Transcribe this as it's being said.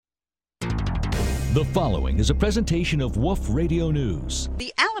The following is a presentation of Wolf Radio News.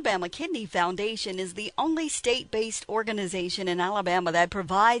 The Alabama Kidney Foundation is the only state-based organization in Alabama that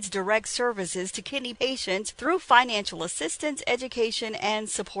provides direct services to kidney patients through financial assistance, education, and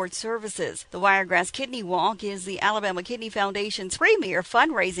support services. The Wiregrass Kidney Walk is the Alabama Kidney Foundation's premier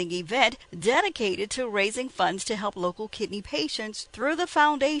fundraising event dedicated to raising funds to help local kidney patients through the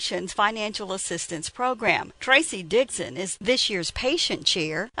foundation's financial assistance program. Tracy Dixon is this year's patient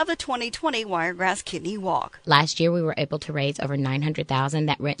chair of the 2020 Wiregrass Kidney Walk. Last year, we were able to raise over $900,000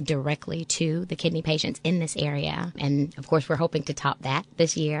 that went directly to the kidney patients in this area. And of course, we're hoping to top that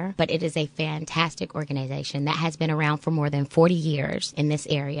this year. But it is a fantastic organization that has been around for more than 40 years in this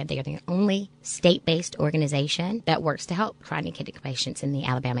area. They are the only state-based organization that works to help chronic kidney patients in the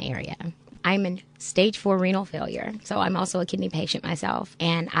Alabama area. I'm in stage 4 renal failure, so I'm also a kidney patient myself.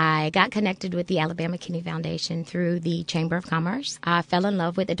 And I got connected with the Alabama Kidney Foundation through the Chamber of Commerce. I fell in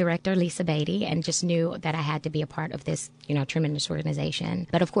love with the director, Lisa Beatty, and just knew that I had to be a part of this, tremendous organization.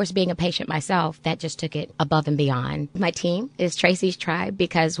 But of course, being a patient myself, that just took it above and beyond. My team is Tracy's Tribe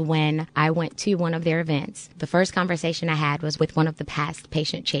because when I went to one of their events, the first conversation I had was with one of the past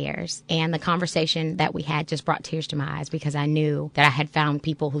patient chairs. And the conversation that we had just brought tears to my eyes because I knew that I had found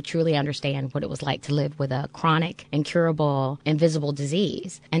people who truly understand what it was like to live with a chronic, incurable, invisible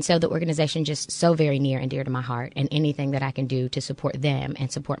disease. And so the organization just so very near and dear to my heart, and anything that I can do to support them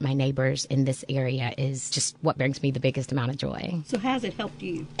and support my neighbors in this area is just what brings me the biggest amount of joy. So how has it helped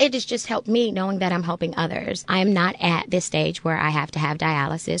you? It has just helped me knowing that I'm helping others. I am not at this stage where I have to have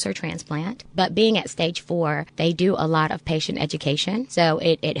dialysis or transplant, but being at stage 4, they do a lot of patient education. So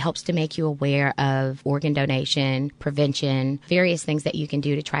it helps to make you aware of organ donation, prevention, various things that you can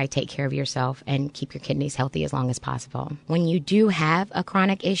do to try to take care of yourself and keep your kidneys healthy as long as possible. When you do have a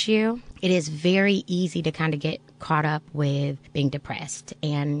chronic issue, it is very easy to kind of get caught up with being depressed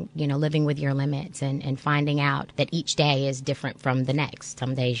and, living with your limits and finding out that each day is different from the next.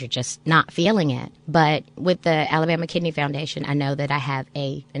 Some days you're just not feeling it. But with the Alabama Kidney Foundation, I know that I have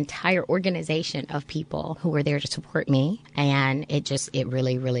an entire organization of people who are there to support me. And it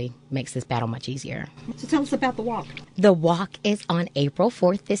really, really makes this battle much easier. So tell us about the walk. The walk is on April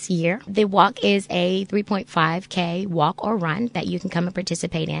 4th this year. The walk is a 3.5K walk or run that you can come and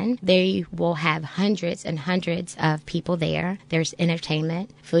participate in. They will have hundreds and hundreds of people there. There's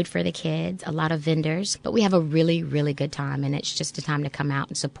entertainment, food for the kids, a lot of vendors, but we have a really, really good time, and it's just a time to come out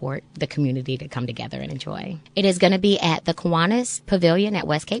and support the community to come together and enjoy. It is going to be at the Kiwanis Pavilion at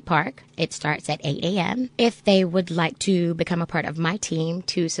Westgate Park. It starts at 8 a.m. If they would like to become a part of my team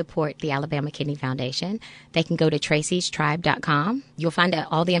to support the Alabama Kidney Foundation, they can go to tracystribe.com. You'll find out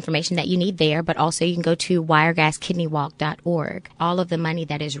all the information that you need there, but also you can go to wiregrasskidneywalk.org. All of the money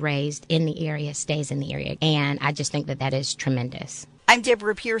that is raised in the area stays in the area, and I just think that is tremendous. I'm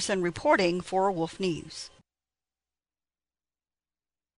Deborah Pearson reporting for Wolf News.